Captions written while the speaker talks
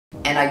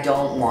And I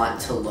don't want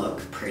to look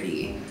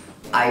pretty.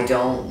 I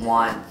don't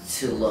want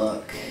to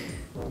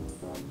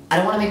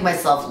make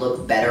myself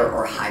look better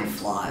or hide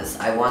flaws.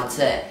 I want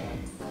to,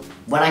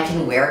 when I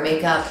can wear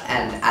makeup,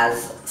 and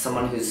as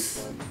someone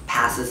who's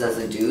passes as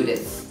a dude,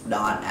 it's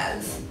not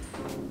as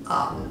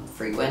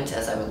frequent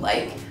as I would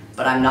like,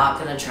 but I'm not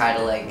gonna try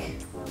to like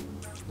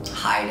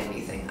hide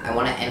anything. I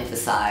want to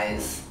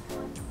emphasize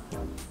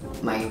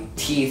my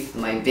teeth,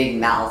 my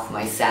big mouth,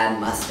 my sad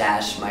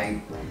mustache,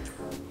 my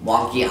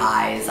wonky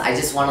eyes. I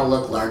just want to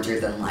look larger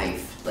than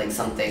life, like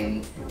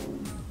something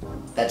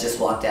that just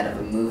walked out of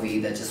a movie,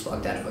 that just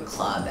walked out of a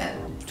club at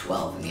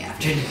 12 in the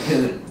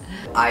afternoon.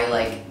 I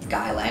like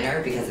guy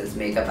liner because it's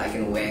makeup I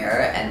can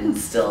wear and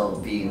still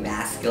be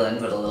masculine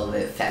but a little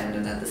bit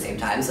feminine at the same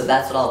time. So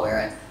that's what I'll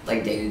wear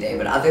like day to day.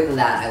 But other than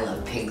that, I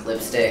love pink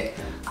lipstick.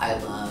 I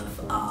love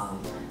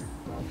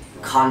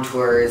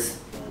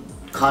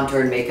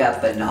contoured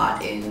makeup, but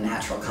not in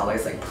natural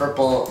colors like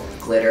purple,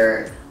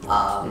 glitter.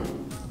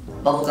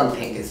 Bubblegum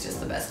pink is just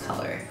the best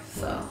color,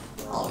 so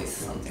always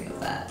something of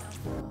that.